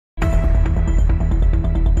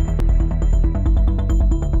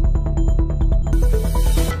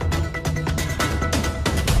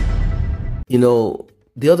You know,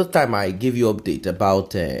 the other time I gave you update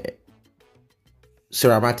about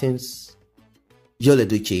Sarah Martins,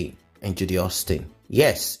 Edochie, and Judy Austin.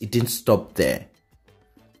 Yes, it didn't stop there.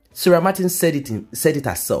 Sarah Martins said it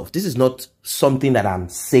herself. This is not something that I'm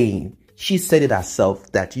saying. She said it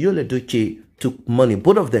herself that Edochie took money.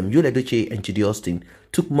 Both of them, Edochie and Judy Austin,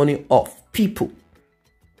 took money off people.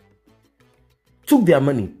 Took their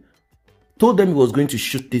money. Told them he was going to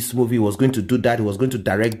shoot this movie, he was going to do that, he was going to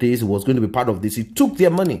direct this, he was going to be part of this. He took their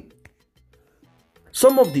money.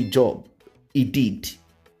 Some of the job he did,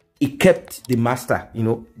 he kept the master, you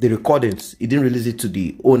know, the recordings. He didn't release it to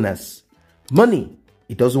the owners. Money,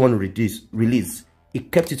 he doesn't want to release. He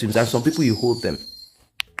kept it to himself. Some people, he hold them.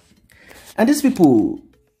 And these people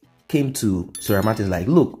came to Sarah Martins like,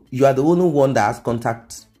 look, you are the only one that has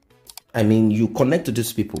contact. I mean, you connect to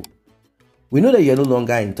these people. We know that you're no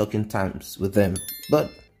longer in talking terms with them,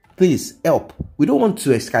 but please help. We don't want to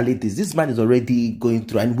escalate this. This man is already going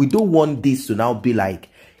through, and we don't want this to now be like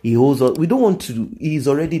he holds on. We don't want to. He's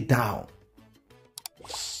already down.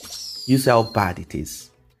 You see how bad it is.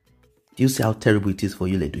 You see how terrible it is for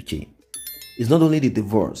you, Edochie. It's not only the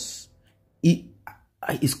divorce.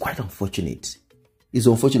 It's quite unfortunate. It's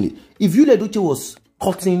unfortunate. If you, Edochie, was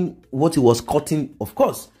cutting what he was cutting, of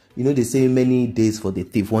course, you know, they say many days for the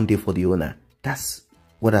thief, one day for the owner. That's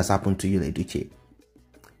what has happened to you, Edochie.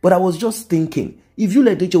 But I was just thinking, if you,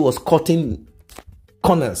 Edochie, was cutting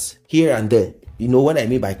corners here and there, you know what I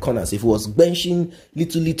mean by corners, if it was benching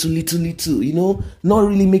little, you know, not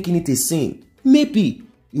really making it a sin, maybe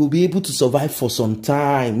you'll be able to survive for some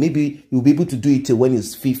time. Maybe you'll be able to do it till when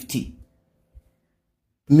it's 50.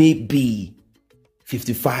 Maybe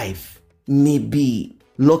 55. Maybe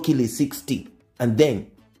luckily 60. And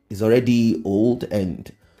then it's already old,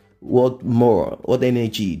 and what more? What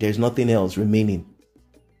energy? There's nothing else remaining.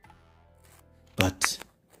 But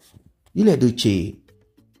Edochie,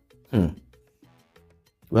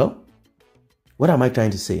 well, what am I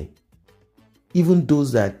trying to say? Even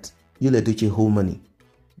those that Edochie hold money,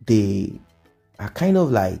 they are kind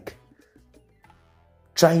of like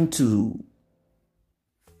trying to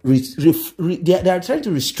they are trying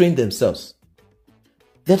to restrain themselves.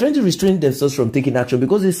 They're trying to restrain themselves from taking action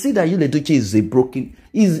because they see that Edochie is a broken.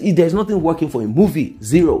 There's nothing working for him. Movie,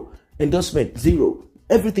 zero. Endorsement, zero.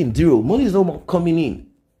 Everything, zero. Money is no more coming in.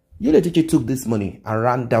 Edochie took this money and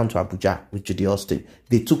ran down to Abuja with Judy Austin.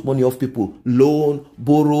 They took money off people. Loan,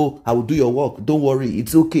 borrow, I will do your work. Don't worry.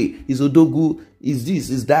 It's okay. It's Odogu. It's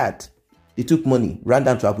this, it's that. They took money, ran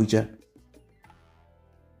down to Abuja.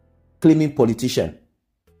 Claiming politician.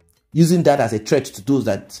 Using that as a threat to those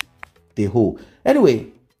that they hold. Anyway,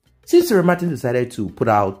 since Sarah Martins decided to put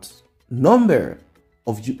out number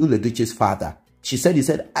of Edochie's father, he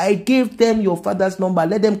said, I gave them your father's number.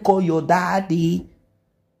 Let them call your daddy.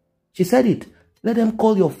 She said it. Let them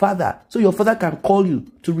call your father so your father can call you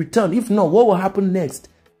to return. If not, what will happen next?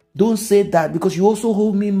 Don't say that because you also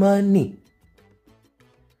owe me money.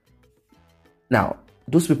 Now,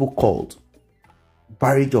 those people called.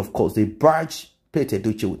 Barrage of calls. They barged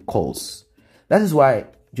Edochie with calls. That is why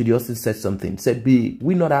Judy Austin said something. Said, we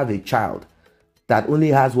not have a child that only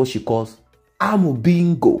has what she calls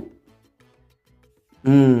amubingo.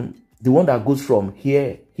 The one that goes from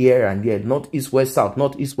here, and here. Not east, west, south.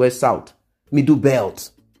 Not east, west, south. Middle belt.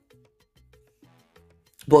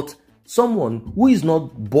 But someone who is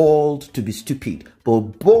not bold to be stupid, but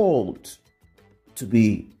bold to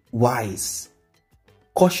be wise.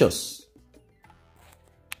 Cautious.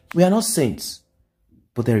 We are not saints,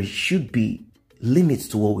 but there should be limits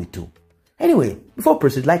to what we do. Anyway, before I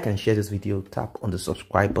proceed, like and share this video. Tap on the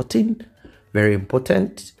subscribe button. Very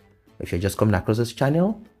important. If you're just coming across this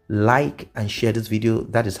channel, like and share this video.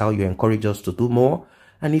 That is how you encourage us to do more.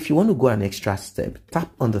 And if you want to go an extra step,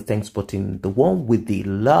 tap on the thanks button, the one with the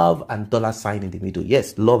love and dollar sign in the middle.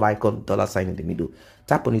 Yes, love icon, dollar sign in the middle.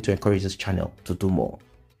 Tap on it to encourage this channel to do more.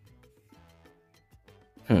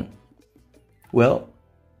 Well,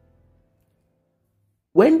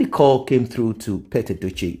 when the call came through to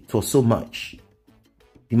Edochie, it was so much.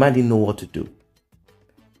 The man didn't know what to do.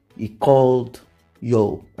 He called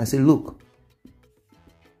Yo and said, look,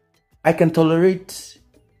 I can tolerate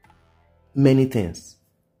many things.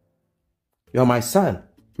 You're my son,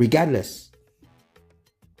 regardless.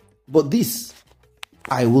 But this,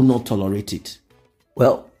 I will not tolerate it.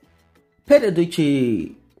 Well,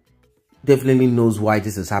 Edochie definitely knows why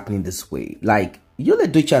this is happening this way. Like,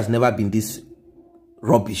 Edochie has never been this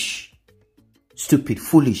rubbish, stupid,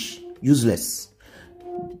 foolish, useless.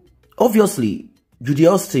 Obviously, Judy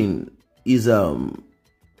Austin is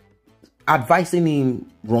advising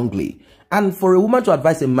him wrongly. And for a woman to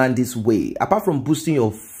advise a man this way, apart from boosting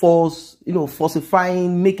your force,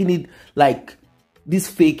 falsifying, making it like this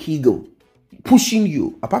fake ego, pushing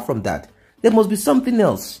you, apart from that, there must be something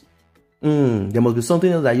else. There must be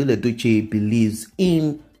something else that Edochie believes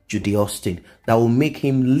in Judy Austin that will make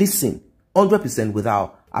him listen 100%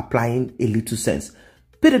 without applying a little sense.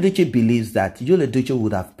 Edochie believes that Edochie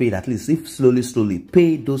would have paid, at least if slowly,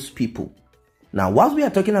 pay those people. Now, whilst we are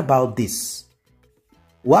talking about this,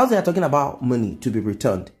 whilst they are talking about money to be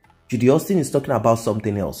returned, Judy Austin is talking about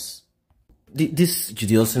something else. This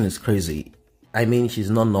Judy Austin is crazy. I mean,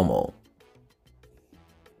 she's not normal.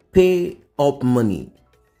 Pay up money.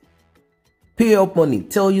 Pay up money.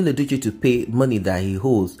 Tell Edochie to pay money that he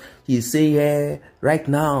owes. He say, yeah, right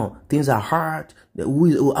now, things are hard.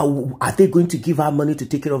 Are they going to give her money to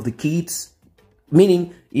take care of the kids?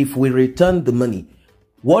 Meaning, if we return the money,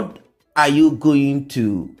 what are we going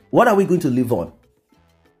to live on?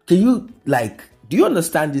 Can you, do you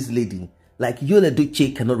understand this lady?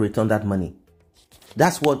 Edochie cannot return that money.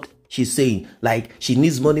 That's what she's saying. She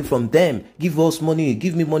needs money from them. Give us money.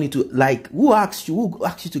 Give me money to, who asked you? Who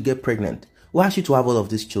asked you to get pregnant? Who asked you to have all of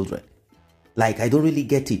these children? I don't really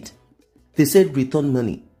get it. They said return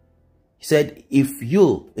money. He said, if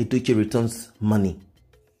Edochie returns money,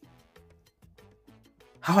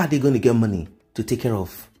 how are they going to get money to take care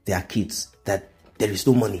of their kids that there is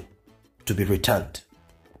no money to be returned?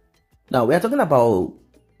 Now, we are talking about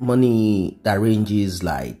money that ranges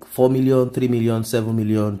 4 million, 3 million, 7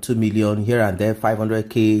 million, 2 million, here and there,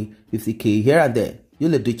 500K, 50K, here and there.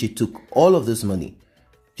 Edochie took all of this money.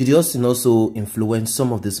 Judy Austin also influenced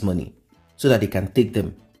some of this money so that they can take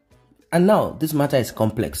them. And now, this matter is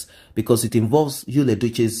complex because it involves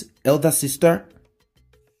Edochie's elder sister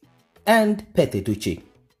and Pet Edochie.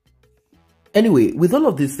 Anyway, with all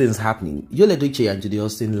of these things happening, Edochie and Judy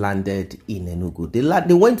Austin landed in Enugu.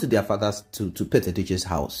 They went to their father's, to Pet Edochie's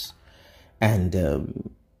house. And, the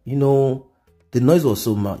noise was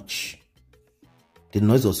so much.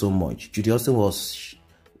 Judy Austin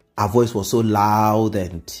her voice was so loud,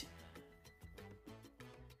 and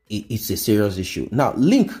it's a serious issue. Now,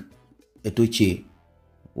 Link Edochie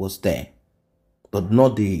was there, but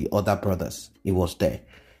not the other brothers. He was there.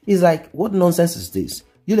 He's like, what nonsense is this?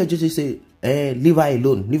 Edochie say, leave her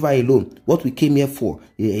alone, leave her alone. What we came here for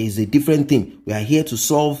is a different thing. We are here to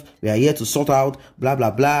solve, we are here to sort out, blah,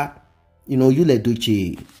 blah, blah.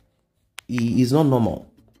 Edochie, he is not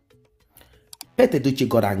normal. Pet Edochie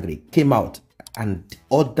got angry, came out, and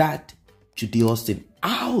ordered Judy Austin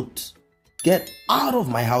out. Get out of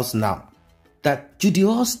my house now. That Judy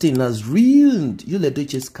Austin has ruined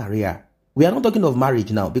Edochie's career. We are not talking of marriage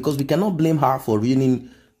now, because we cannot blame her for ruining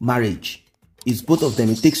marriage. It's both of them.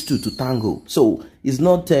 It takes two to tango. So it's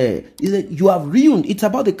not, you have ruined. It's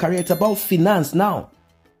about the career. It's about finance now.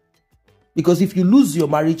 Because if you lose your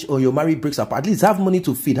marriage or your marriage breaks up, at least have money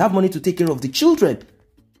to feed, have money to take care of the children.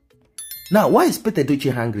 Now, why is Pet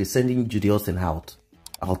Edochie angry sending Judy Austin out?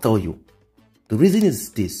 I'll tell you. The reason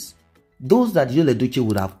is this. Those that Edochie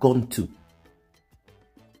would have gone to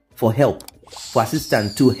for help, for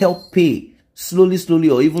assistance, to help pay slowly,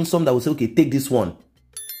 or even some that will say, okay, take this one.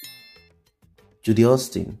 Judy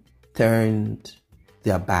Austin turned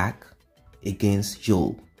their back against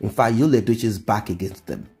Joel. In fact, Edochie's back against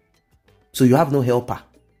them. So you have no helper.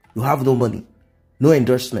 You have no money. No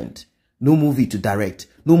endorsement. No movie to direct.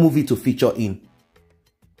 No movie to feature in.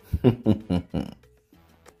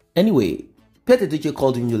 Anyway, Pet Edochie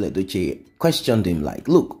called in Edochie, questioned him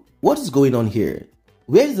look, what is going on here?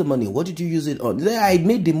 Where is the money? What did you use it on? I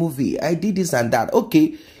made the movie. I did this and that.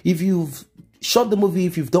 Okay, if you've shot the movie,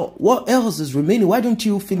 if you've done, what else is remaining? Why don't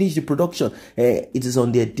you finish the production? It is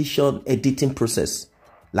on the editing process.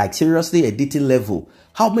 Seriously, editing level.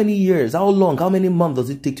 How many years? How long? How many months does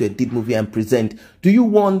it take to edit movie and present? Do you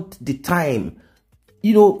want the time?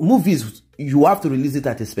 Movies, you have to release it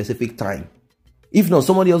at a specific time. If not,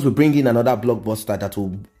 somebody else will bring in another blockbuster that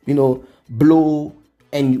will, blow.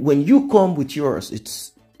 And when you come with yours,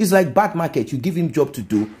 it's like bad market. You give him job to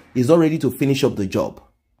do. He's not ready to finish up the job.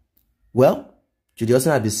 Well, Judy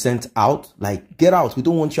Austin has been sent out. Get out. We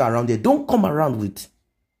don't want you around there. Don't come around with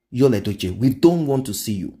Edochie. We don't want to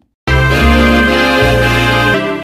see you.